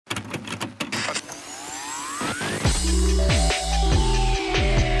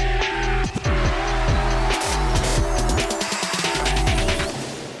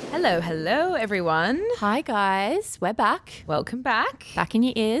Hello, everyone. Hi, guys. We're back. Welcome back. Back in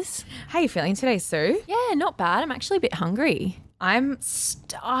your ears. How are you feeling today, Sue? Yeah, not bad. I'm actually a bit hungry. I'm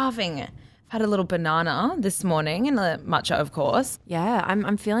starving. I've had a little banana this morning and a matcha, of course. Yeah,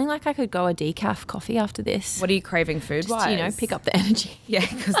 I'm feeling like I could go a decaf coffee after this. What are you craving food-wise? Just, pick up the energy. Yeah,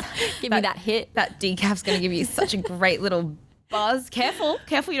 because Give me that hit. That decaf's going to give you such a great little buzz. Careful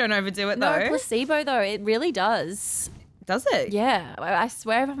you don't overdo it, No though. placebo, though. It really does. Does it? Yeah. I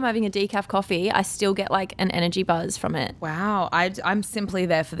swear if I'm having a decaf coffee, I still get like an energy buzz from it. Wow. I'm simply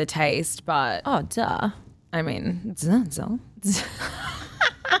there for the taste, but Oh, duh. I mean,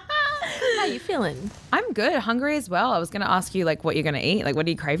 How you feeling? I'm good. Hungry as well. I was going to ask you what you're going to eat. What are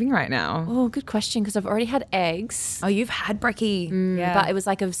you craving right now? Oh, good question, because I've already had eggs. Oh, you've had brekkie. Yeah. But it was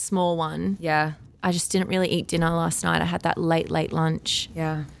like a small one. Yeah. I just didn't really eat dinner last night. I had that late lunch.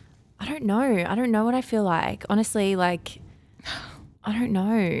 Yeah. I don't know. I don't know what I feel like. Honestly, I don't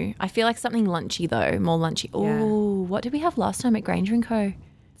know. I feel like something lunchy though, more lunchy. Oh, what did we have last time at Granger & Co?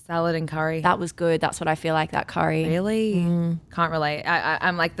 Salad and curry. That was good. That's what I feel like, that curry. Really? Can't relate.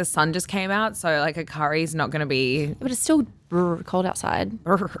 I'm like, the sun just came out, so like a curry's not going to be... But it's still cold outside.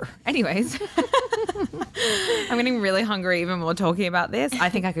 Anyways. I'm getting really hungry even more talking about this. I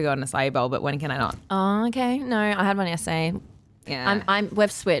think I could go on a acai bowl, but when can I not? Oh, okay. No, I had one yesterday. Yeah.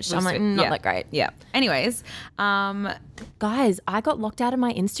 We've switched. I'm like, not that great. Yeah. Anyways. Guys, I got locked out of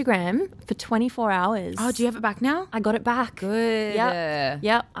my Instagram for 24 hours. Oh, do you have it back now? I got it back. Good.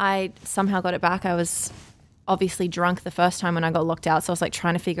 Yep. I somehow got it back. I was obviously drunk the first time when I got locked out, so I was like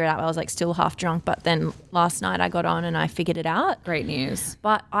trying to figure it out. I was like still half drunk, but then last night I got on and I figured it out. Great news.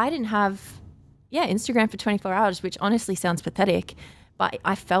 But I didn't have, Instagram for 24 hours, which honestly sounds pathetic, but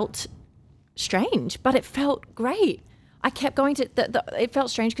I felt strange, but it felt great. I kept going to it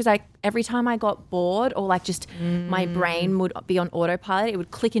felt strange because every time I got bored or like just my brain would be on autopilot, it would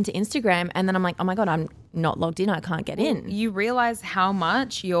click into Instagram, and then I'm like, oh my God, I'm not logged in. I can't get in. You realize how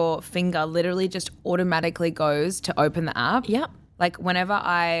much your finger literally just automatically goes to open the app? Yep. Like whenever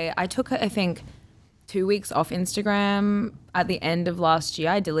I took, I think, 2 weeks off Instagram at the end of last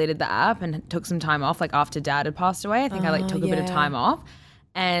year. I deleted the app and took some time off, like after Dad had passed away. I think I took a bit of time off,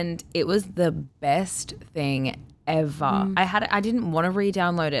 and it was the best thing ever. I didn't want to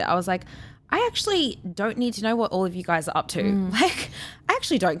re-download it. I was like, I actually don't need to know what all of you guys are up to. Like, I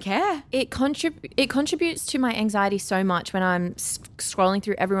actually don't care. It contributes to my anxiety so much when I'm scrolling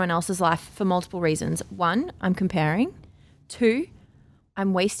through everyone else's life for multiple reasons. One, I'm comparing. Two,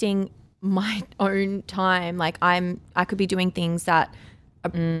 I'm wasting my own time. Like I could be doing things that are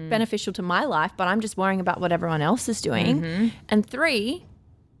beneficial to my life, but I'm just worrying about what everyone else is doing. And three,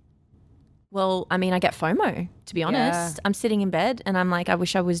 well, I mean, I get FOMO, to be honest. I'm sitting in bed and I'm like, I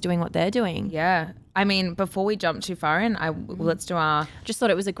wish I was doing what they're doing. Yeah. I mean, before we jump too far in, let's do our... Just thought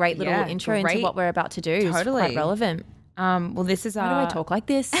it was a great little intro into what we're about to do. Totally. It's quite relevant. Well, this is Why do I talk like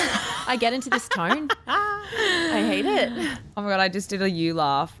this? I get into this tone. I hate it. Oh my God, I just did a you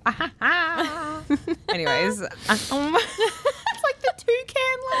laugh. Anyways. It's like the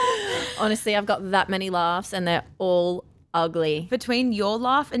toucan laugh. Honestly, I've got that many laughs and they're all ugly. Between your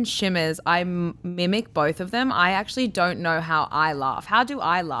laugh and Shimmer's, I mimic both of them. I actually don't know how I laugh. How do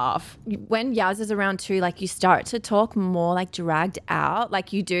I laugh? When Yaz is around too, like you start to talk more like dragged out.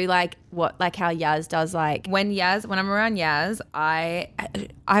 Like you do like how Yaz does like. When I'm around Yaz,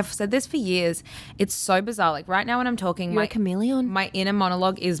 I've said this for years. It's so bizarre. Like right now when I'm talking, You're a chameleon. My inner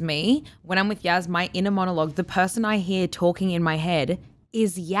monologue is me. When I'm with Yaz, my inner monologue, the person I hear talking in my head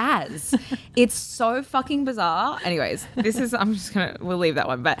is Yaz. It's so fucking bizarre. Anyways, we'll leave that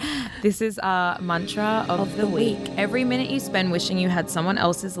one. But this is our mantra of the week. Every minute you spend wishing you had someone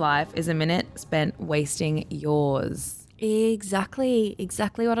else's life is a minute spent wasting yours. Exactly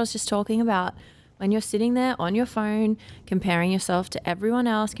what I was just talking about. When you're sitting there on your phone, comparing yourself to everyone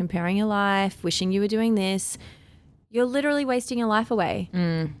else, comparing your life, wishing you were doing this, you're literally wasting your life away.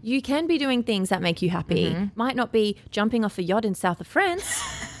 You can be doing things that make you happy. Might not be jumping off a yacht in south of France,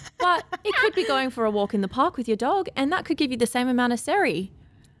 but it could be going for a walk in the park with your dog, and that could give you the same amount of seri.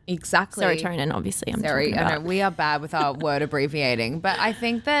 Exactly. Serotonin, obviously. I know we are bad with our word abbreviating, but I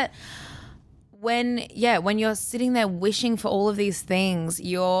think that when you're sitting there wishing for all of these things,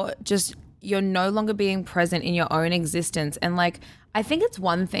 you're no longer being present in your own existence. And like, I think it's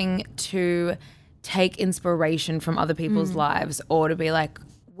one thing to take inspiration from other people's lives, or to be like,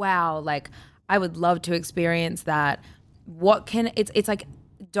 wow, like I would love to experience that. It's like,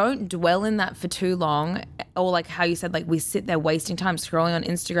 don't dwell in that for too long, or like how you said, like we sit there wasting time scrolling on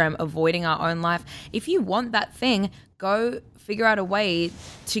Instagram, avoiding our own life. If you want that thing, go figure out a way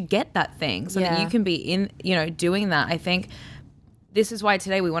to get that thing so that you can be in, doing that. I think this is why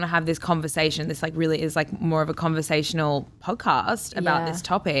today we want to have this conversation. This like really is like more of a conversational podcast about this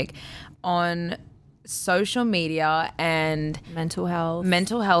topic on social media and mental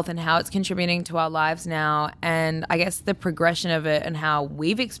health and how it's contributing to our lives now, and I guess the progression of it and how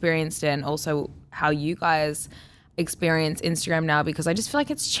we've experienced it, and also how you guys experience Instagram now, because I just feel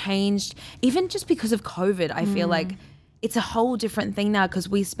like it's changed even just because of COVID. I feel like it's a whole different thing now because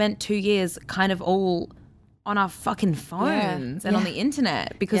we spent 2 years kind of all on our fucking phones and on the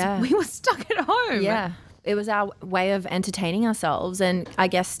internet because we were stuck at home. Yeah. It was our way of entertaining ourselves and I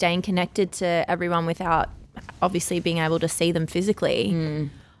guess staying connected to everyone without obviously being able to see them physically.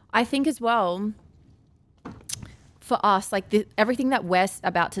 I think as well, for us, like everything that we're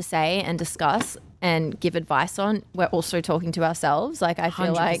about to say and discuss and give advice on, we're also talking to ourselves. Like I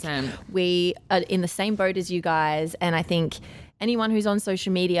feel 100%. Like we are in the same boat as you guys, and I think anyone who's on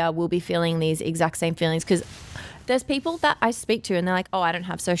social media will be feeling these exact same feelings, because there's people that I speak to and they're like, oh, I don't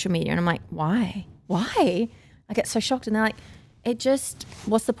have social media. And I'm like, why? I get so shocked. And they're like, it just,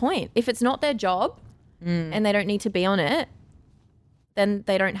 what's the point? If it's not their job and they don't need to be on it, then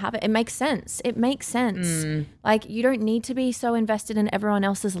they don't have it. It makes sense. Like you don't need to be so invested in everyone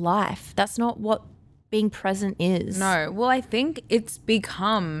else's life. That's not what being present is. No. Well, I think it's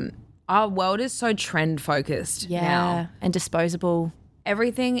become, our world is so trend focused now. And disposable.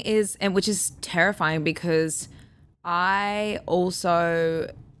 Everything is, and which is terrifying because I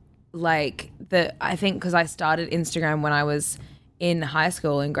also I think because I started Instagram when I was in high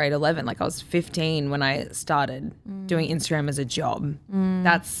school in grade 11, like I was 15 when I started doing Instagram as a job.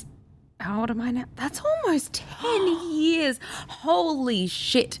 That's, how old am I now? That's almost 10 years. Holy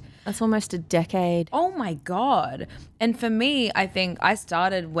shit. That's almost a decade. Oh my God. And for me, I think I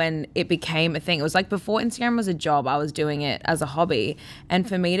started when it became a thing. It was like before Instagram was a job, I was doing it as a hobby. And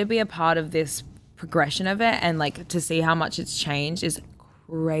for me to be a part of this progression of it and like to see how much it's changed is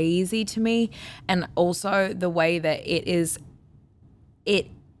crazy to me. And also the way that it is, it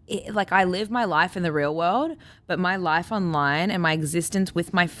like I live my life in the real world, but my life online and my existence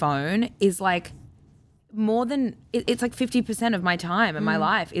with my phone is like more than it's like 50% of my time and my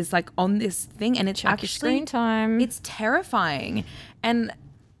life is like on this thing, and it's actually screen time. It's terrifying. And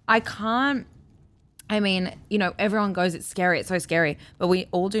I mean, you know, everyone goes, it's scary, it's so scary, but we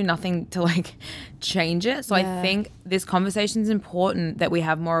all do nothing to like change it. So I think this conversation is important, that we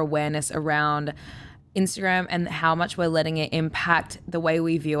have more awareness around Instagram and how much we're letting it impact the way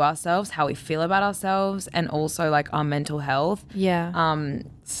we view ourselves, how we feel about ourselves, and also like our mental health.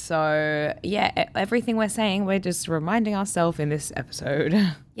 So yeah, everything we're saying, we're just reminding ourselves in this episode.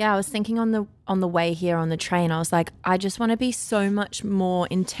 Yeah, I was thinking on the way here on the train, I was like, I just want to be so much more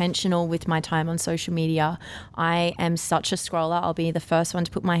intentional with my time on social media. I am such a scroller. I'll be the first one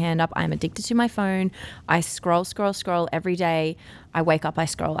to put my hand up. I'm addicted to my phone. I scroll every day. I wake up, I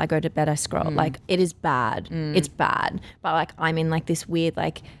scroll. I go to bed, I scroll. Like it is bad. It's bad. But like I'm in like this weird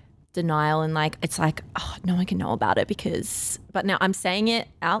like denial, and like it's like, oh, no one can know about it but now I'm saying it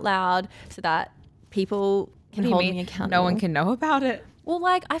out loud so that people can hold me accountable. No one can know about it? Well,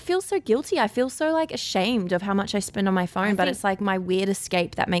 like I feel so guilty. I feel so like ashamed of how much I spend on my phone, but it's like my weird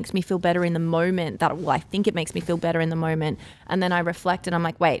escape that makes me feel better in the moment. I think it makes me feel better in the moment. And then I reflect and I'm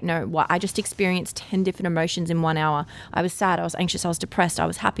like, wait, no, what? I just experienced 10 different emotions in 1 hour. I was sad, I was anxious, I was depressed, I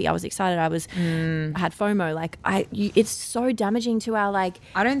was happy, I was excited, I had FOMO. Like it's so damaging to our like.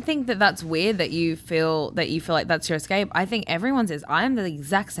 I don't think that that's weird that you feel like that's your escape. I think everyone's is. I am the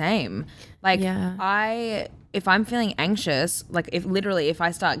exact same. Like if I'm feeling anxious, like if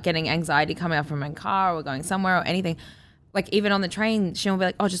I start getting anxiety coming up from my car or going somewhere or anything, like even on the train, she'll be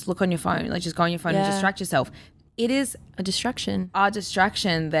like, oh, just look on your phone. Like just go on your phone and distract yourself. It is a distraction. Our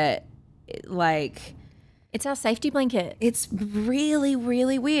distraction that like. It's our safety blanket. It's really,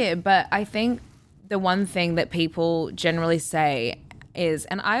 really weird. But I think the one thing that people generally say is,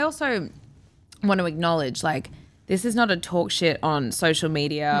 and I also want to acknowledge, like, this is not a talk shit on social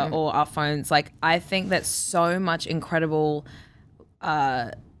media or our phones. Like, I think that so much incredible,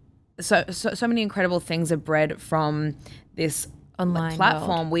 so many incredible things are bred from this online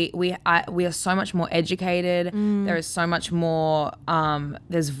platform. World. We are so much more educated. There is so much more.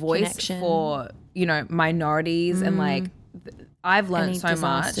 There's voice connection for, you know, minorities and like. I've learned so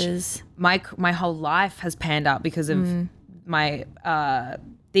disasters. much. My whole life has panned out because of my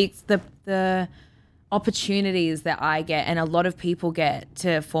the opportunities that I get and a lot of people get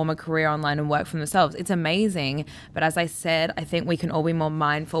to form a career online and work for themselves. It's amazing. But as I said, I think we can all be more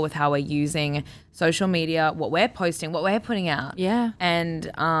mindful with how we're using social media, what we're posting, what we're putting out. Yeah. And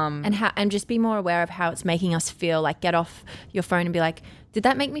And just be more aware of how it's making us feel. Like, get off your phone and be like, did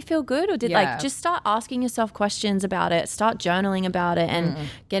that make me feel good? Or did Yeah. just start asking yourself questions about it, start journaling about it, and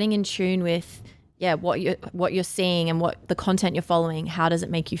getting in tune with what you're seeing and what the content you're following. How does it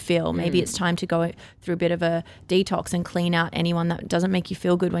make you feel? Maybe it's time to go through a bit of a detox and clean out anyone that doesn't make you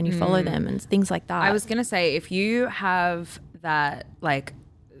feel good when you follow them and things like that. I was going to say, if you have that like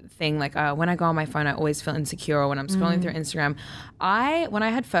thing, like when I go on my phone, I always feel insecure, or when I'm scrolling through Instagram. When I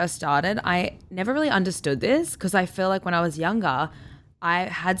had first started, I never really understood this, because I feel like when I was younger, I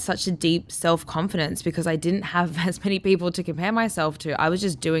had such a deep self-confidence because I didn't have as many people to compare myself to. I was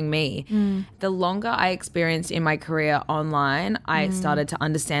just doing me. The longer I experienced in my career online, I started to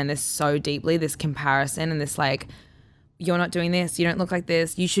understand this so deeply, this comparison and this like, you're not doing this, you don't look like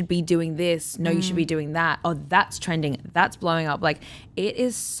this, you should be doing this, no, you should be doing that. Oh, that's trending, that's blowing up. Like, it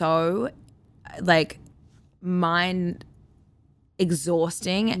is so like mind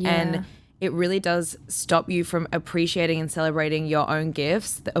exhausting and it really does stop you from appreciating and celebrating your own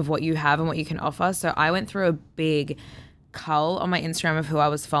gifts of what you have and what you can offer. So I went through a big cull on my Instagram of who I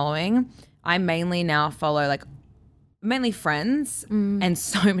was following. I mainly now follow like mainly friends and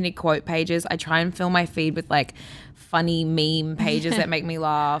so many quote pages. I try and fill my feed with like funny meme pages that make me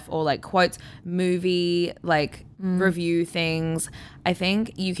laugh, or like quotes, movie, like review things. I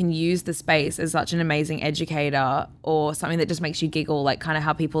think you can use the space as such an amazing educator, or something that just makes you giggle, like kind of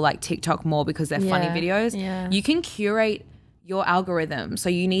how people like TikTok more because they're funny videos. Yeah. You can curate your algorithm. So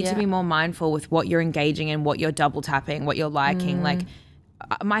you need to be more mindful with what you're engaging in, what you're double tapping, what you're liking. Like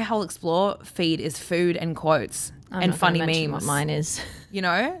my whole Explore feed is food and quotes and funny memes. What mine is. You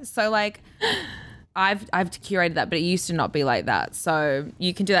know? So like I've curated that, but it used to not be like that. So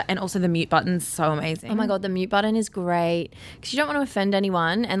you can do that. And also the mute button's so amazing. Oh my God, the mute button is great, because you don't want to offend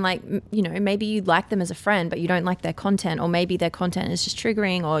anyone, and like, you know, maybe you like them as a friend, but you don't like their content, or maybe their content is just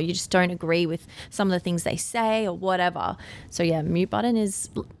triggering, or you just don't agree with some of the things they say or whatever. So yeah, mute button is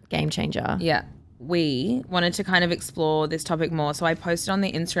game changer. Yeah. We wanted to kind of explore this topic more. So I posted on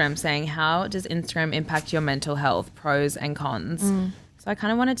the Instagram saying, how does Instagram impact your mental health, pros and cons? So I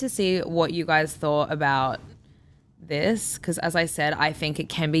kind of wanted to see what you guys thought about this, because as I said, I think it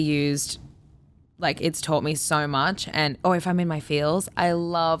can be used, like it's taught me so much. And if I'm in my feels, I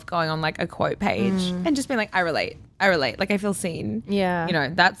love going on like a quote page and just being like, I relate, like I feel seen. Yeah. You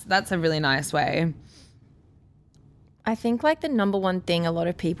know, that's a really nice way. I think like the number one thing a lot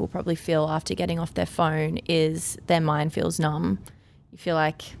of people probably feel after getting off their phone is their mind feels numb. You feel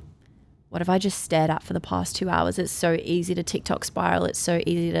like, what have I just stared at for the past 2 hours? It's so easy to TikTok spiral. It's so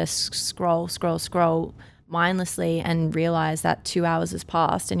easy to scroll mindlessly and realize that 2 hours has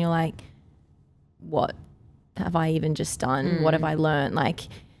passed, and you're like, what have I even just done? What have I learned? Like,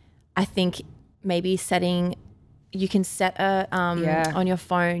 I think maybe you can set a on your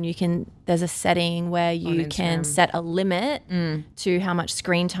phone, there's a setting where you can set a limit to how much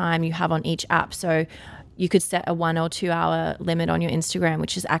screen time you have on each app. So you could set a 1 or 2 hour limit on your Instagram,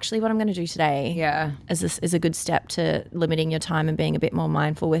 which is actually what I'm going to do today. Yeah. Is a good step to limiting your time and being a bit more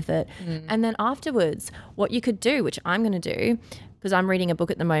mindful with it. And then afterwards, what you could do, which I'm going to do, because I'm reading a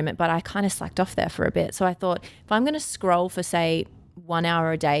book at the moment, but I kind of slacked off there for a bit. So I thought, if I'm going to scroll for say 1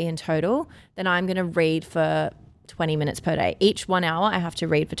 hour a day in total, then I'm going to read for 20 minutes per day. Each 1 hour I have to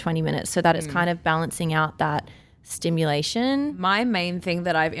read for 20 minutes, so that it's kind of balancing out that stimulation. My main thing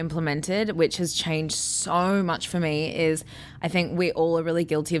that I've implemented, which has changed so much for me, is I think we all are really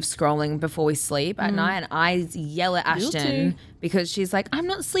guilty of scrolling before we sleep at night. And I yell at Ashton because she's like, I'm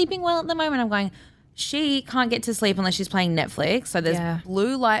not sleeping well at the moment. I'm going, she can't get to sleep unless she's playing Netflix. So there's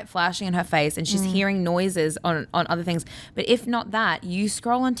blue light flashing in her face and she's hearing noises on other things. But if not that, you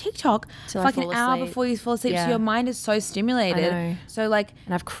scroll on TikTok for like an hour before you fall asleep. So your mind is so stimulated. I know. So like, And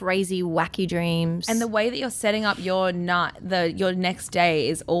I have crazy wacky dreams. and the way that you're setting up your your next day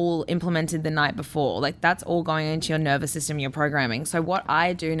is all implemented the night before. Like that's all going into your nervous system, your programming. So what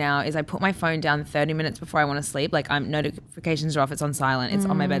I do now is I put my phone down 30 minutes before I want to sleep. Like notifications are off, it's on silent, it's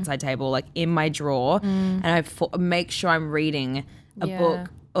on my bedside table, like in my drawer. And I make sure I'm reading a book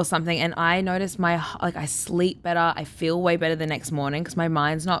or something, and I notice I sleep better. I feel way better the next morning because my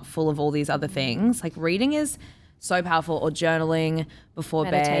mind's not full of all these other things. Like reading is so powerful, or journaling before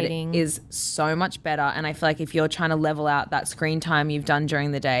Meditating. bed is so much better. And I feel like if you're trying to level out that screen time you've done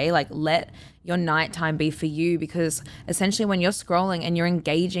during the day, like let your nighttime be for you, because essentially when you're scrolling and you're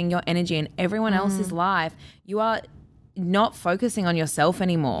engaging your energy in everyone else's life, you are not focusing on yourself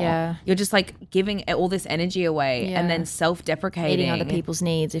anymore. Yeah. You're just like giving all this energy away and then self-deprecating. Meeting other people's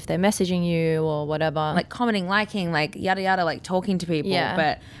needs if they're messaging you or whatever. Like commenting, liking, like yada yada, like talking to people. Yeah.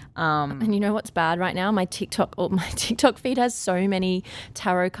 But and you know what's bad right now? My TikTok feed has so many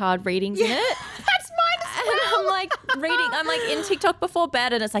tarot card readings in it. that's mine as well. And I'm like in TikTok before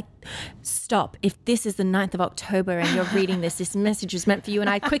bed and it's like, stop. If this is the 9th of October and you're reading this message is meant for you. And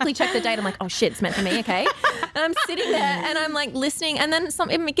I quickly check the date. I'm like, oh shit, it's meant for me. Okay. And I'm sitting there and I'm like listening. And then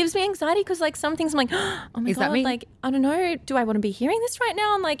it gives me anxiety because like some things I'm like, oh my Is God, that me? like, I don't know. Do I want to be hearing this right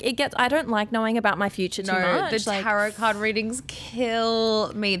now? And like I don't like knowing about my future too much. The tarot card readings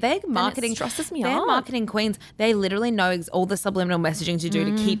kill me. They're marketing. Stresses me They're out. marketing queens. They literally know all the subliminal messaging to do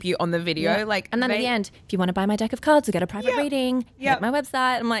to keep you on the video. Yeah. Like, and then at the end, if you want to buy my deck of cards or get a private reading, hit my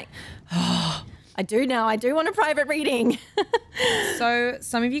website. I'm like, oh, I do now. I do want a private reading. So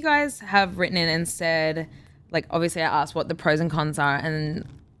some of you guys have written in and said, like, obviously I asked what the pros and cons are, and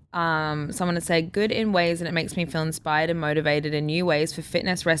someone had said, good in ways and it makes me feel inspired and motivated in new ways for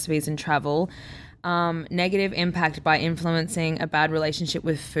fitness, recipes and travel. Negative impact by influencing a bad relationship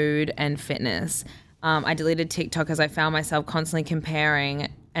with food and fitness. I deleted TikTok as I found myself constantly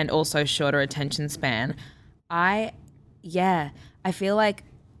comparing and also shorter attention span. I feel like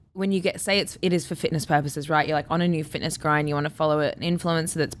when you it is for fitness purposes, right? You're like on a new fitness grind, you want to follow an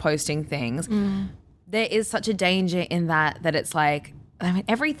influencer that's posting things. There is such a danger in that it's like, I mean,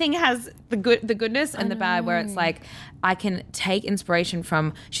 everything has the goodness and the bad, where it's like I can take inspiration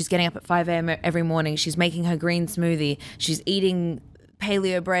from, she's getting up at 5 a.m. every morning, she's making her green smoothie, she's eating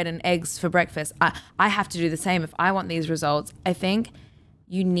paleo bread and eggs for breakfast. I have to do the same if I want these results. I think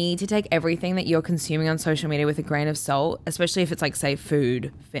you need to take everything that you're consuming on social media with a grain of salt, especially if it's like, say,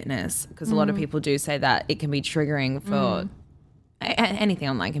 food, fitness, because a lot of people do say that it can be triggering for anything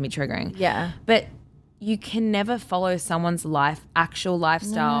online can be triggering. Yeah. But you can never follow someone's actual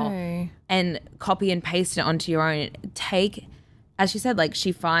lifestyle and copy and paste it onto your own. Take, as she said, like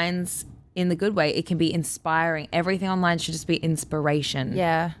she finds in the good way, it can be inspiring. Everything online should just be inspiration.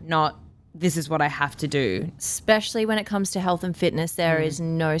 Yeah. Not this is what I have to do. Especially when it comes to health and fitness, there is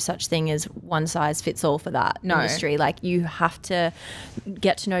no such thing as one size fits all for that industry. Like you have to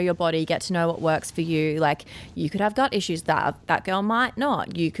get to know your body, get to know what works for you. Like you could have gut issues that girl might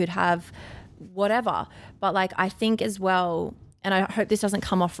not. You could have whatever. But like I think as well, and I hope this doesn't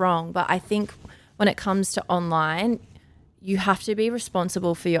come off wrong, but I think when it comes to online, you have to be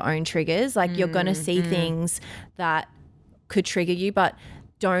responsible for your own triggers. Like you're going to see things that could trigger you, but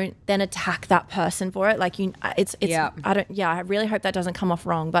don't then attack that person for it. Like I really hope that doesn't come off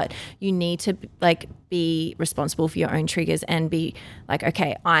wrong, but you need to like be responsible for your own triggers and be like,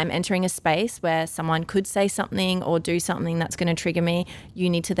 okay, I'm entering a space where someone could say something or do something that's going to trigger me. You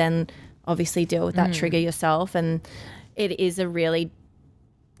need to then obviously deal with that trigger yourself. And it is a really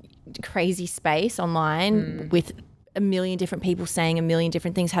crazy space online with a million different people saying a million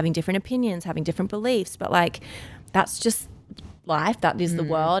different things, having different opinions, having different beliefs, but like that's just life. That is the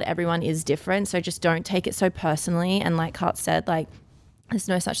world. Everyone is different. So just don't take it so personally. And like Kat said, like there's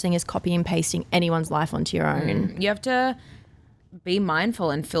no such thing as copy and pasting anyone's life onto your own. You have to be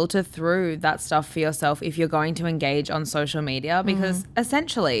mindful and filter through that stuff for yourself if you're going to engage on social media, because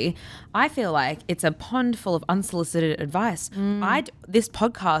essentially I feel like it's a pond full of unsolicited advice. This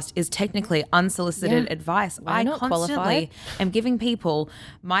podcast is technically unsolicited advice. I not constantly qualified. am giving people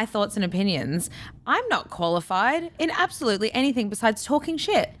my thoughts and opinions. I'm not qualified in absolutely anything besides talking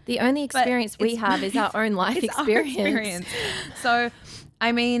shit. The only experience we have is our own life It's our experience. So,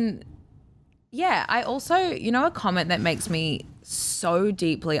 I mean, yeah, I also, a comment that makes me so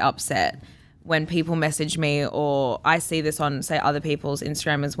deeply upset when people message me, or I see this on, say, other people's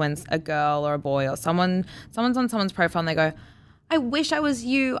Instagram, is when a girl or a boy or someone's on someone's profile and they go, I wish I was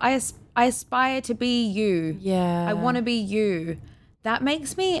you. I aspire to be you. Yeah. I want to be you. That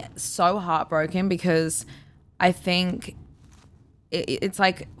makes me so heartbroken, because I think it's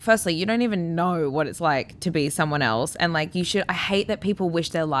like, firstly, you don't even know what it's like to be someone else. And like I hate that people wish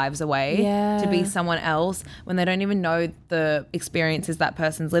their lives away to be someone else when they don't even know the experiences that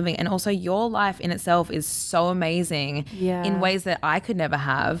person's living. And also your life in itself is so amazing in ways that I could never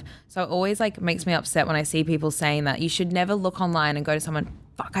have. So it always like makes me upset when I see people saying that. You should never look online and go to someone,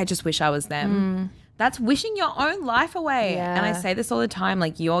 fuck, I just wish I was them. That's wishing your own life away. Yeah. And I say this all the time,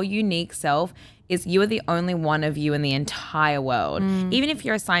 like your unique self is, you are the only one of you in the entire world. Even if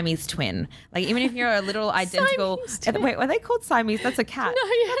you're a Siamese twin, like even if you're a literal identical, wait, are they called Siamese? That's a cat.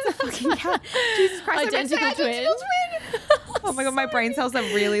 No, yeah. That's a fucking cat. Jesus Christ. Identical twin. Oh my God, my brain cells are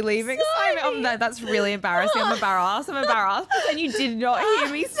really leaving. That's really embarrassing. I'm embarrassed. And you did not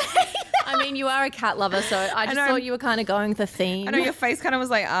hear me say that. I mean, you are a cat lover, so I just thought you were kind of going with the theme. I know your face kind of was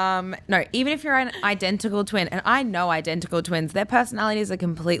like, no, even if you're an identical twin, and I know identical twins, their personalities are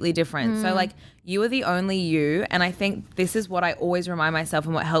completely different. So like you are the only you. And I think this is what I always remind myself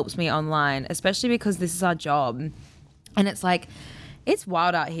and what helps me online, especially because this is our job. And it's like, it's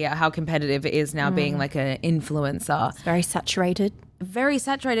wild out here how competitive it is now being like an influencer. It's very saturated. Very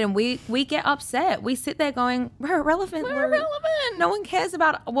saturated, and we get upset. We sit there going, we're irrelevant. We're irrelevant. No one cares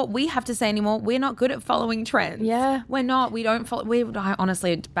about what we have to say anymore. We're not good at following trends. Yeah. We're not. We don't follow. We're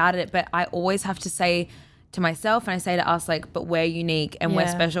honestly bad at it, but I always have to say to myself and I say to us, like, but we're unique and we're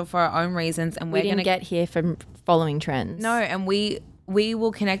special for our own reasons, and we didn't get here from following trends. No, and we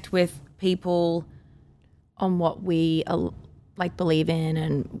will connect with people on what we like believe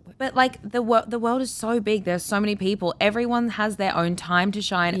in, but like the world is so big. There's so many people. Everyone has their own time to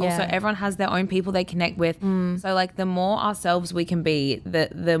shine. Yeah. Also, everyone has their own people they connect with. So like the more ourselves we can be,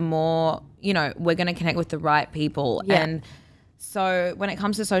 the more, you know, we're going to connect with the right people. Yeah. And so when it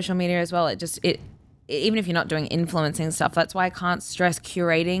comes to social media as well, it even if you're not doing influencing stuff, that's why I can't stress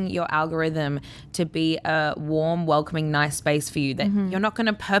curating your algorithm to be a warm, welcoming, nice space for you, that you're not going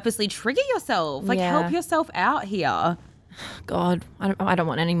to purposely trigger yourself. Like help yourself out here. God, I don't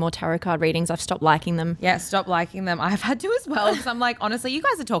want any more tarot card readings. I've stopped liking them. Yeah, stop liking them. I've had to as well, because I'm like, honestly, you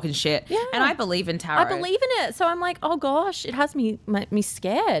guys are talking shit. Yeah. And I believe in tarot. I believe in it. So I'm like, oh gosh, it has me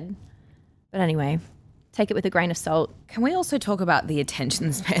scared. But anyway, take it with a grain of salt. Can we also talk about the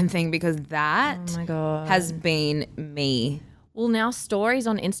attention span thing? Because that Oh my God. has been me. Well, now stories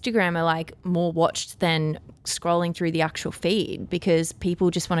on Instagram are like more watched than scrolling through the actual feed, because people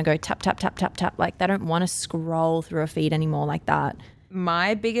just want to go tap, tap, tap, tap, tap. Like they don't want to scroll through a feed anymore like that.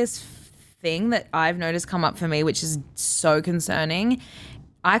 My biggest thing that I've noticed come up for me, which is so concerning,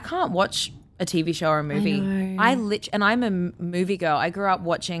 I can't watch a TV show or a movie. And I'm a movie girl. I grew up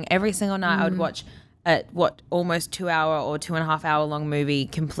watching every single night. I would watch almost 2 hour or 2.5 hour long movie,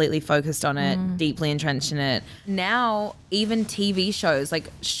 completely focused on it, deeply entrenched in it. Now, even TV shows, like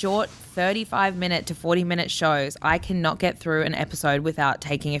short 35-minute to 40-minute shows, I cannot get through an episode without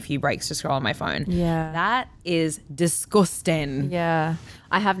taking a few breaks to scroll on my phone. Yeah. That is disgusting. Yeah.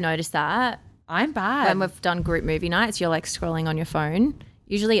 I have noticed that. I'm bad. When we've done group movie nights, you're like scrolling on your phone.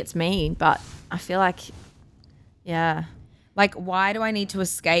 Usually it's me, but I feel like, yeah. Like, why do I need to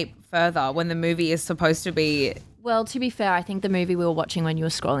escape further when the movie is supposed to be? Well, to be fair, I think the movie we were watching when you were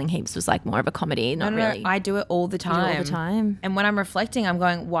scrolling heaps was like more of a comedy, not really. No, I do it all the time. You do it all the time. And when I'm reflecting, I'm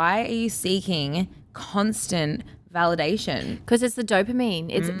going, why are you seeking constant validation? Because it's the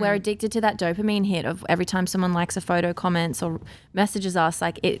dopamine. We're addicted to that dopamine hit of every time someone likes a photo, comments, or messages us,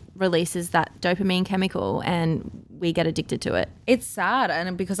 like it releases that dopamine chemical and we get addicted to it. It's sad.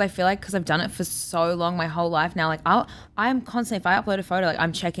 And because I feel like, because I've done it for so long, my whole life now, like I'm constantly, if I upload a photo, like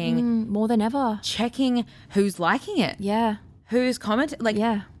I'm checking More than ever. who's liking it. Yeah. Who's commenting, like,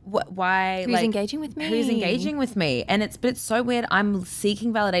 Yeah. why, Who's like, engaging with me? Who's engaging with me? And but it's so weird. I'm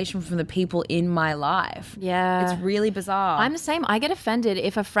seeking validation from the people in my life. Yeah. It's really bizarre. I'm the same. I get offended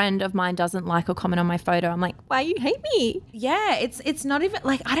if a friend of mine doesn't like or comment on my photo. I'm like, why you hate me? Yeah, it's not even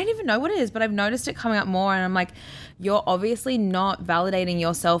like, I don't even know what it is, but I've noticed it coming up more, and I'm like, you're obviously not validating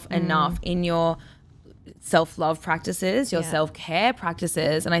yourself enough in your self-love practices, your self-care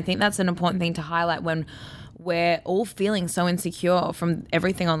practices. And I think that's an important thing to highlight when we're all feeling so insecure from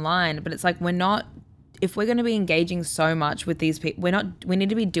everything online. But it's like, if we're going to be engaging so much with these people, we need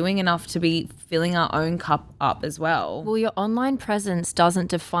to be doing enough to be filling our own cup up as well. Well, your online presence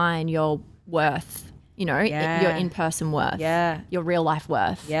doesn't define your worth, you know, Yeah. your in-person worth. Yeah. Your real life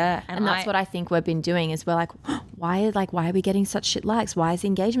worth. Yeah. And that's what I think we've been doing is we're like, why are we getting such shit likes? Why is the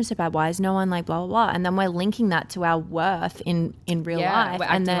engagement so bad? Why is no one like blah, blah, blah? And then we're linking that to our worth in real life. We're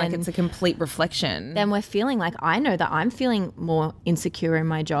and acting then like it's a complete reflection. then we're feeling like, I know that I'm feeling more insecure in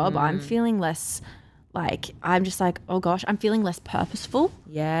my job. I'm feeling less like, I'm just like, oh gosh, I'm feeling less purposeful.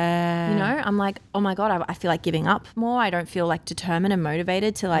 Yeah. You know, I'm like, oh my God, I feel like giving up more. I don't feel like determined and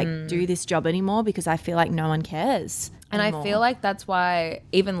motivated to like do this job anymore because I feel like no one cares. And anymore. I feel like that's why,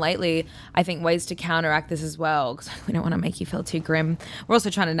 even lately, I think ways to counteract this as well, because we don't want to make you feel too grim. We're also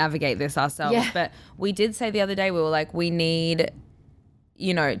trying to navigate this ourselves. Yeah. But we did say the other day, we were like, we need,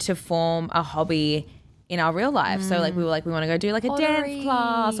 you know, to form a hobby in our real life. So like we were like, we want to go do like a Pottery. dance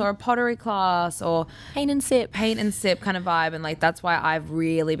class or a pottery class or paint and sip. paint and sip kind of vibe. And like that's why I've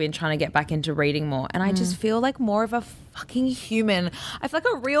really been trying to get back into reading more. And I just feel like more of a fucking human. I feel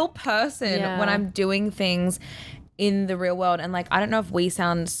like a real person when I'm doing things in the real world. And like, I don't know if we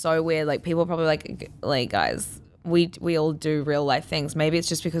sound so weird. Like people are probably like guys, we all do real life things. Maybe it's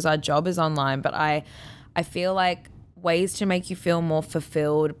just because our job is online, but I feel like ways to make you feel more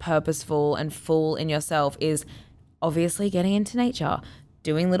fulfilled, purposeful, and full in yourself is obviously getting into nature,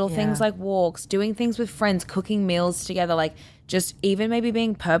 doing little things like walks, doing things with friends, cooking meals together, like just even maybe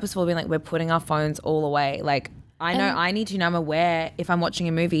being purposeful, being like, we're putting our phones all away. Like, I know I need to, and I'm aware if I'm watching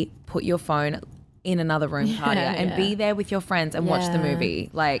a movie, put your phone in another room, Tadia, and be there with your friends and watch the movie.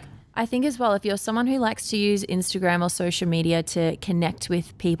 Like, I think as well, if you're someone who likes to use Instagram or social media to connect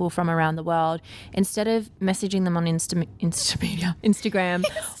with people from around the world, instead of messaging them on Instagram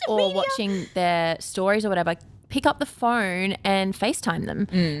or watching their stories or whatever, pick up the phone and FaceTime them.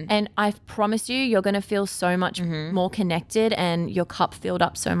 And I promise you're going to feel so much more connected and your cup filled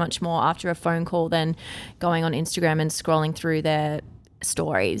up so much more after a phone call than going on Instagram and scrolling through their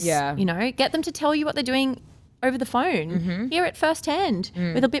stories. Yeah. You know, get them to tell you what they're doing over the phone, hear it firsthand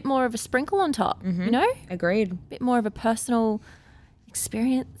with a bit more of a sprinkle on top, you know? agreed. A bit more of a personal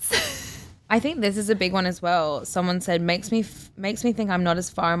experience. I think this is a big one as well. Someone said, makes me think I'm not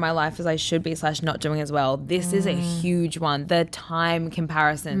as far in my life as I should be / not doing as well. This is a huge one. The time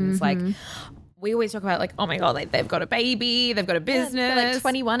comparisons. Like, we always talk about like, oh my God, like they've got a baby, they've got a business. They're like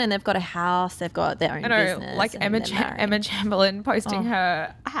 21 and they've got a house, they've got their own business. Like Emma Chamberlain posting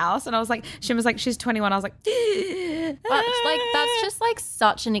her house, and I was like, she was like, she's 21. I was like, but like that's just like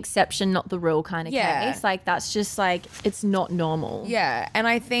such an exception, not the rule kind of case. Like that's just like, it's not normal. Yeah. And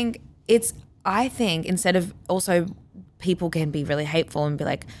I think instead of also people can be really hateful and be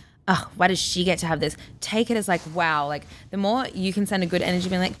like, oh, why does she get to have this? Take it as like, wow, like the more you can send a good energy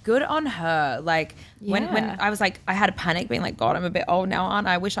being like, good on her. Like when I was like, I had a panic being like, God, I'm a bit old now, aren't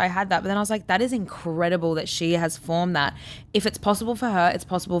I? I wish I had that. But then I was like, that is incredible that she has formed that. If it's possible for her, it's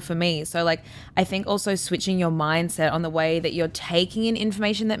possible for me. So like, I think also switching your mindset on the way that you're taking in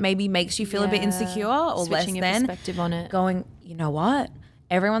information that maybe makes you feel a bit insecure or switching less than perspective on it. Going, you know what?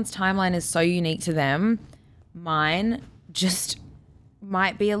 Everyone's timeline is so unique to them. Mine just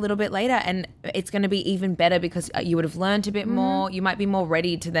might be a little bit later, and it's going to be even better because you would have learned a bit more. You might be more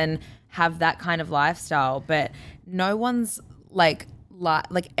ready to then have that kind of lifestyle. But no one's like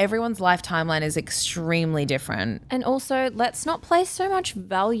everyone's life timeline is extremely different. And also, let's not place so much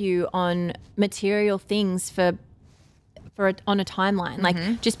value on material things on a timeline.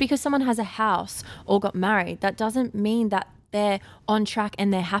 Like just because someone has a house or got married, that doesn't mean that they're on track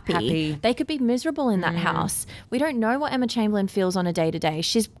and they're happy. They could be miserable in that house. We don't know what Emma Chamberlain feels on a day-to-day.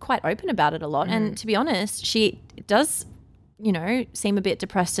 She's quite open about it a lot. And to be honest, she does, you know, seem a bit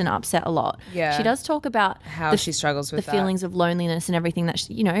depressed and upset a lot. Yeah. She does talk about how she struggles with the feelings of loneliness and everything that,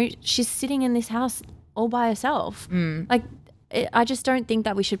 you know, she's sitting in this house all by herself. Like, I just don't think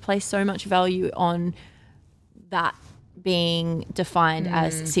that we should place so much value on that being defined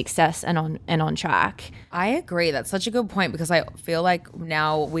as success and on track. I agree. That's such a good point because I feel like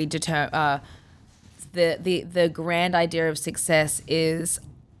now we the grand idea of success is,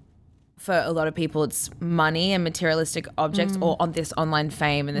 for a lot of people, it's money and materialistic objects or on this online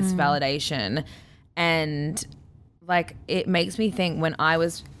fame and this validation. And like, it makes me think when I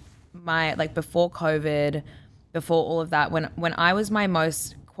was before COVID, before all of that, when I was my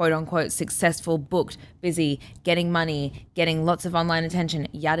most quote unquote successful, booked, busy, getting money, getting lots of online attention,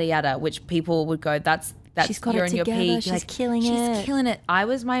 yada yada, which people would go, that's she's got you're it in your together, peak. she's like, killing she's killing it. I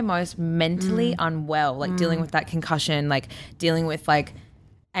was my most mentally unwell, like dealing with that concussion, like dealing with like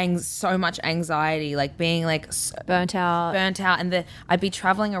so much anxiety, like being like burnt out, and I'd be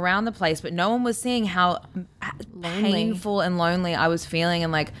traveling around the place, but no one was seeing how painful and lonely I was feeling,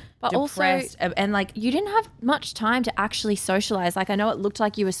 and like but depressed, also, and like you didn't have much time to actually socialize. Like, I know it looked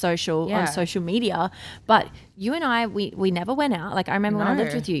like you were social on social media, but you and I, we never went out. Like, I remember when I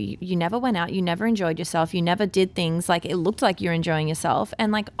lived with you, you never went out, you never enjoyed yourself, you never did things like it looked like you're enjoying yourself.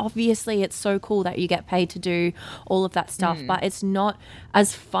 And like, obviously it's so cool that you get paid to do all of that stuff, but it's not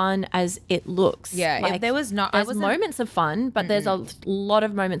as fun as it looks. Yeah, like, if there was not, there's moments of fun, but there's a lot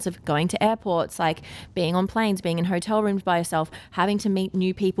of moments of going to airports, like being on planes, being in hotel rooms by yourself, having to meet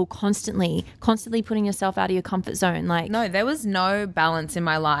new people constantly putting yourself out of your comfort zone. Like, no, there was no balance in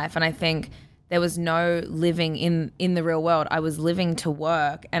my life, and I think there was no living in the real world. I was living to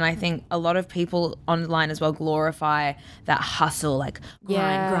work, and I think a lot of people online as well glorify that hustle, like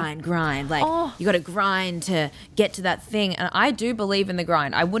grind. Like, you got to grind to get to that thing, and I do believe in the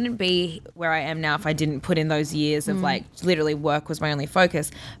grind. I wouldn't be where I am now if I didn't put in those years of like literally work was my only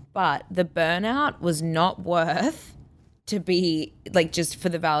focus. But the burnout was not worth to be like just for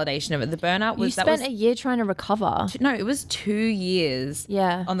the validation of it. The burnout was you spent a year trying to recover. No, it was 2 years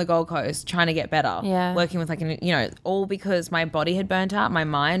on the Gold Coast trying to get better. Yeah. Working with like, all because my body had burnt out, my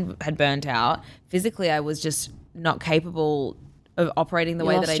mind had burnt out. Physically, I was just not capable of operating the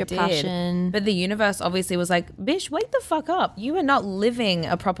way that lost I your did. passion. But the universe obviously was like, bitch, wake the fuck up. You are not living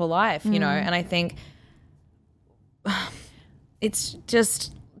a proper life, you know? And I think it's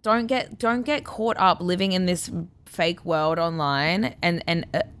just don't get caught up living in this fake world online and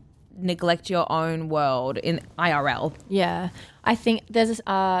neglect your own world in IRL. Yeah. I think there's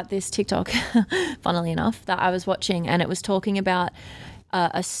this TikTok, funnily enough, that I was watching, and it was talking about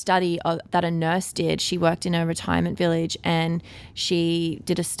a study that a nurse did. She worked in a retirement village, and she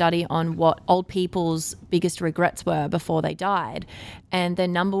did a study on what old people's biggest regrets were before they died. And their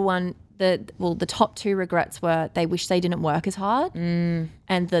number one, the top two regrets were they wish they didn't work as hard, and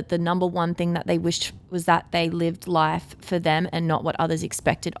the number one thing that they wished was that they lived life for them and not what others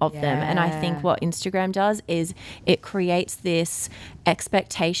expected of them. And I think what Instagram does is it creates this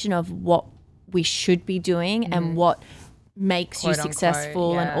expectation of what we should be doing and what makes Quote you unquote,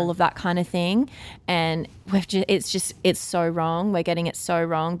 successful and all of that kind of thing. And it's so wrong. We're getting it so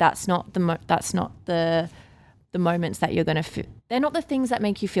wrong. That's not the moments that you're going to they're not the things that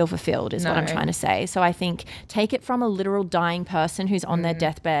make you feel fulfilled is what I'm trying to say. So I think take it from a literal dying person who's on their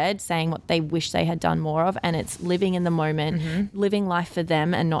deathbed saying what they wish they had done more of, and it's living in the moment, living life for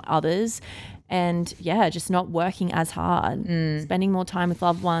them and not others. And yeah, just not working as hard, spending more time with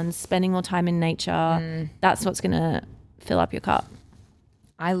loved ones, spending more time in nature. That's what's going to fill up your cup.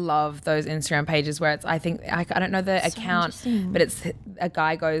 I love those Instagram pages where it's, I think, I don't know the account, but it's a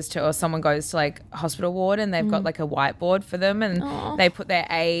guy goes to, or someone goes to like a hospital ward, and they've got like a whiteboard for them, and they put their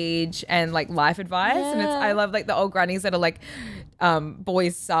age and like life advice. And I love like the old grannies that are like,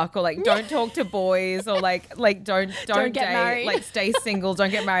 boys suck, or like don't talk to boys, or like don't get date, married. like stay single,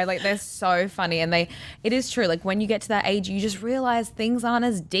 don't get married. Like they're so funny, and it is true. Like when you get to that age, you just realize things aren't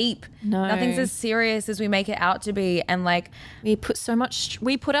as deep. No. Nothing's as serious as we make it out to be, and like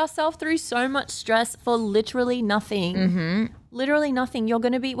We put ourselves through so much stress for literally nothing. Literally nothing.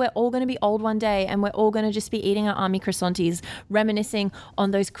 We're all going to be old one day, and we're all going to just be eating our army croissantes, reminiscing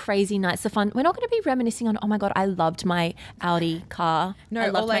on those crazy nights of fun. We're not going to be reminiscing on, oh my God, I loved my Audi car. I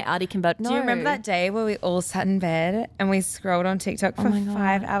loved my Audi convertible. Do you remember that day where we all sat in bed and we scrolled on TikTok for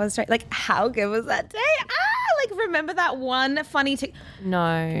 5 hours straight? Like, how good was that day? Like, remember that one funny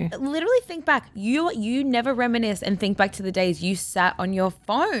No. Literally think back. You never reminisce and think back to the days you sat on your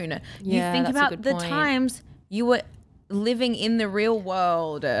phone. You Yeah, think that's a about good the point. times you were living in the real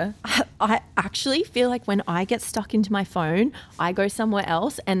world. I actually feel like when I get stuck into my phone, I go somewhere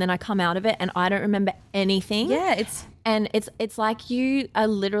else, and then I come out of it and I don't remember anything. Yeah, it's like you are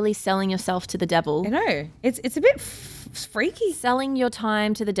literally selling yourself to the devil. I know. It's a bit freaky. Selling your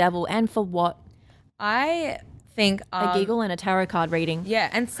time to the devil, and for what? I think A giggle and a tarot card reading. yeah,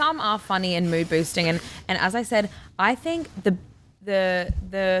 and some are funny and mood boosting, and as I said, I think the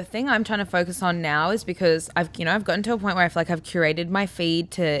thing I'm trying to focus on now is because I've gotten to a point where I feel like I've curated my feed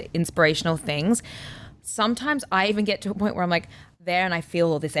to inspirational things. Sometimes I even get to a point where I'm like there and I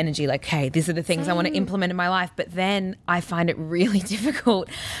feel all this energy, like, hey, these are the things I want to implement in my life. But then I find it really difficult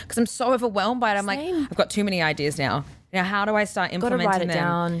because I'm so overwhelmed by it. I'm like, I've got too many ideas now. Now, how do I start implementing write it them?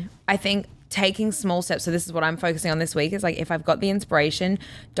 down. I think taking small steps. So this is what I'm focusing on this week is like, if I've got the inspiration,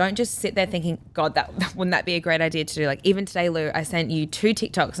 don't just sit there thinking, God, wouldn't that be a great idea to do? Like even today, Lou, I sent you 2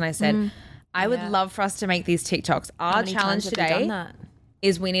 TikToks and I said, I would love for us to make these TikToks. Our challenge today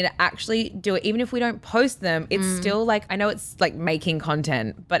is we need to actually do it. Even if we don't post them, it's still like, I know it's like making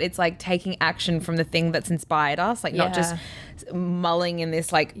content, but it's like taking action from the thing that's inspired us. Like not just mulling in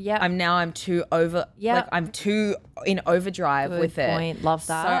this, like I'm too in overdrive with it. Love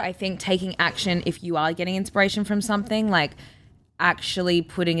that. So I think taking action, if you are getting inspiration from something, like actually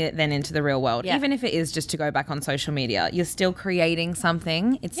putting it then into the real world, even if it is just to go back on social media, you're still creating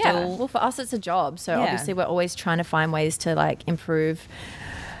something. It's still, well, for us it's a job, so obviously we're always trying to find ways to like improve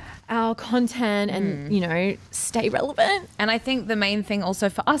our content and stay relevant. And I think the main thing also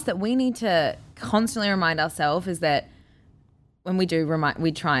for us that we need to constantly remind ourselves is that when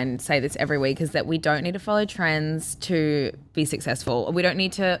we try and say this every week, is that we don't need to follow trends to be successful. We don't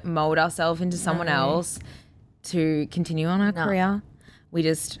need to mold ourselves into someone else to continue on our career. We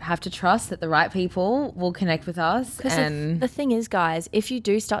just have to trust that the right people will connect with us. And the thing is, guys, if you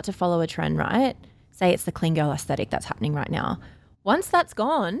do start to follow a trend, right? Say it's the clean girl aesthetic that's happening right now. Once that's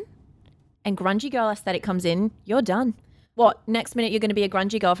gone and grungy girl aesthetic comes in, you're done. what, next minute you're going to be a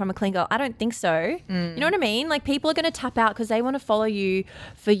grungy girl from a clean girl. I don't think so. You know what I mean? Like people are going to tap out because they want to follow you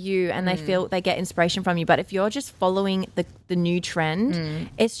for you and they feel they get inspiration from you. But if you're just following the new trend,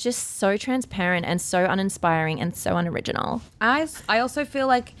 it's just so transparent and so uninspiring and so unoriginal. I also feel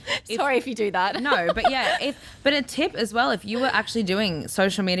like Sorry if you do that. no, but yeah, but a tip as well, if you were actually doing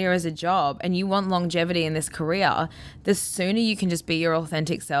social media as a job and you want longevity in this career, the sooner you can just be your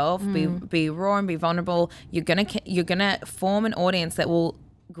authentic self, be raw and be vulnerable, you're gonna form an audience that will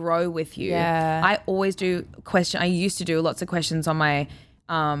grow with you. Yeah. I used to do lots of questions on my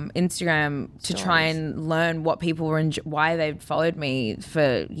Instagram to try and learn what people were why they'd followed me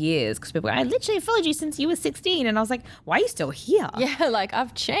for years, because people were, I literally followed you since you were 16, and I was like, why are you still here? Yeah, like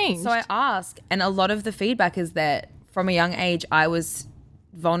I've changed. So I ask, and a lot of the feedback is that from a young age I was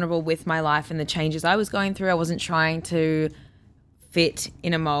vulnerable with my life and the changes I was going through. I wasn't trying to fit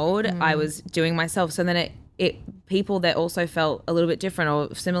in a mold. I was doing myself. So then it people that also felt a little bit different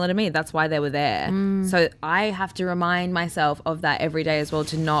or similar to me, that's why they were there. So I have to remind myself of that every day as well,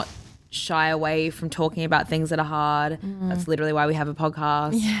 to not shy away from talking about things that are hard. That's literally why we have a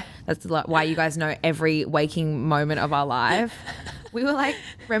podcast. That's why you guys know every waking moment of our life. We were like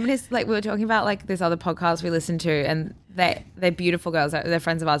reminiscing, like we were talking about like this other podcast we listened to, and they're beautiful girls, they're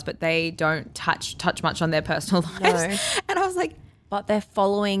friends of ours, but they don't touch much on their personal lives. And I was like, but their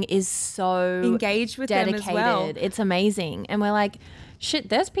following is so engaged with dedicated. them as well. It's amazing. And we're like, shit,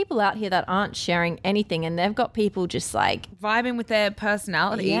 there's people out here that aren't sharing anything, and they've got people just like vibing with their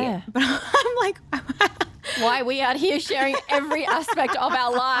personality. Yeah. But I'm like, why are we out here sharing every aspect of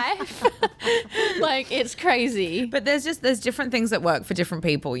our life? Like, it's crazy. but there's different things that work for different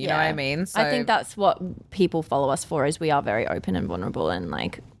people, you know what I mean? So I think that's what people follow us for, is we are very open and vulnerable, and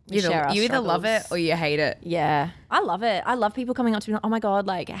like you either love it or you hate it. Yeah, I love it. I love people coming up to me like, oh my God,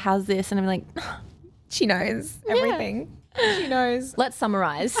 like, how's this? And I'm like, She knows everything. She knows. let's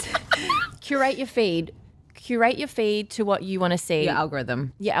summarize. Curate your feed to what you want to see. Your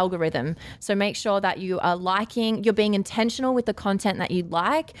algorithm. So make sure that you are you're being intentional with the content that you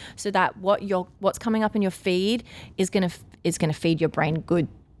like, so that what's coming up in your feed is gonna feed your brain good,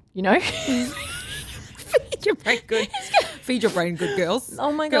 you know? Feed your brain good. Feed your brain good, girls.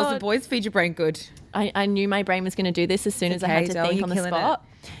 Oh my Girls God. and boys, feed your brain good. I knew my brain was going to do this as soon as I had to Del, think you're on the killing spot.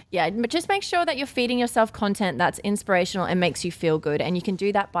 Yeah, but just make sure that you're feeding yourself content that's inspirational and makes you feel good. And you can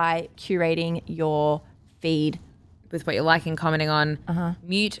do that by curating your feed With what you're liking, commenting on.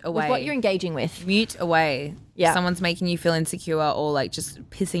 Mute away. with what you're engaging with. Mute away. Yeah. If someone's making you feel insecure or like just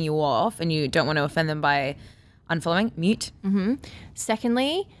pissing you off and you don't want to offend them by unfollowing, mute.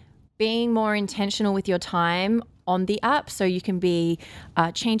 Secondly, being more intentional with your time on the app. So you can be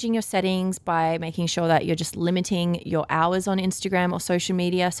changing your settings by making sure that you're just limiting your hours on Instagram or social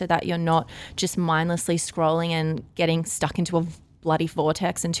media, so that you're not just mindlessly scrolling and getting stuck into a bloody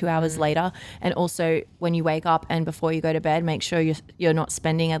vortex and 2 hours later. And also when you wake up and before you go to bed, make sure you're not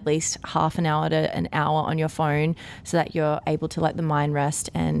spending at least half an hour to an hour on your phone, so that you're able to let the mind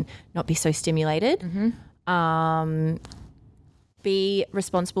rest and not be so stimulated. Be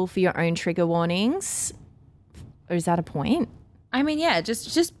responsible for your own trigger warnings. Or is that a point? I mean, yeah,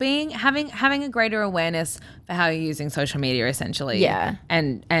 just having a greater awareness for how you're using social media, essentially. Yeah.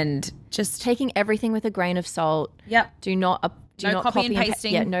 And just Taking everything with a grain of salt. Yep. Do not copy and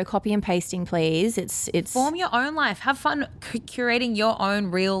pasting. No copy and pasting, please. It's form your own life. Have fun curating your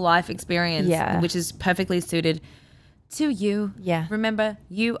own real life experience, which is perfectly suited to you. Yeah. Remember,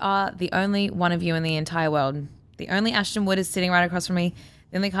 you are the only one of you in the entire world. The only Ashton Wood is sitting right across from me.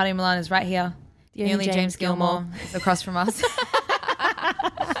 The only Cardi Milan is right here. The only James Gilmore is across from us.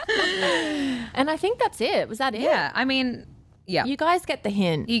 And I think that's it. Was that it? Yeah. I mean, yeah. You guys get the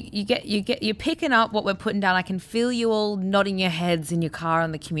hint. You're picking up what we're putting down. I can feel you all nodding your heads in your car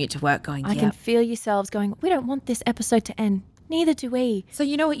on the commute to work going, I can feel yourselves going, we don't want this episode to end. Neither do we. So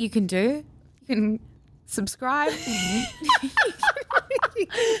you know what you can do? You can subscribe. Share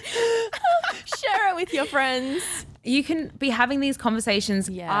it with your friends. You can be having these conversations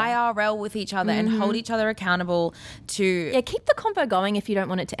IRL with each other and hold each other accountable to... Yeah, keep the convo going if you don't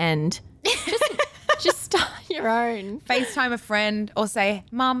want it to end. Just start your own. FaceTime a friend or say,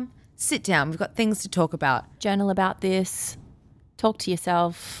 Mum, sit down. We've got things to talk about. Journal about this. Talk to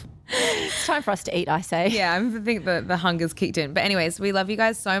yourself. It's time for us to eat, I say. Yeah, I think the hunger's kicked in. But anyways, we love you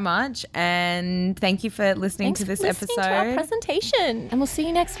guys so much, and thank you for listening to this episode. To our presentation. And we'll see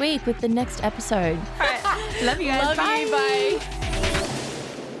you next week with the next episode. All right. Love you guys. Love you. Bye.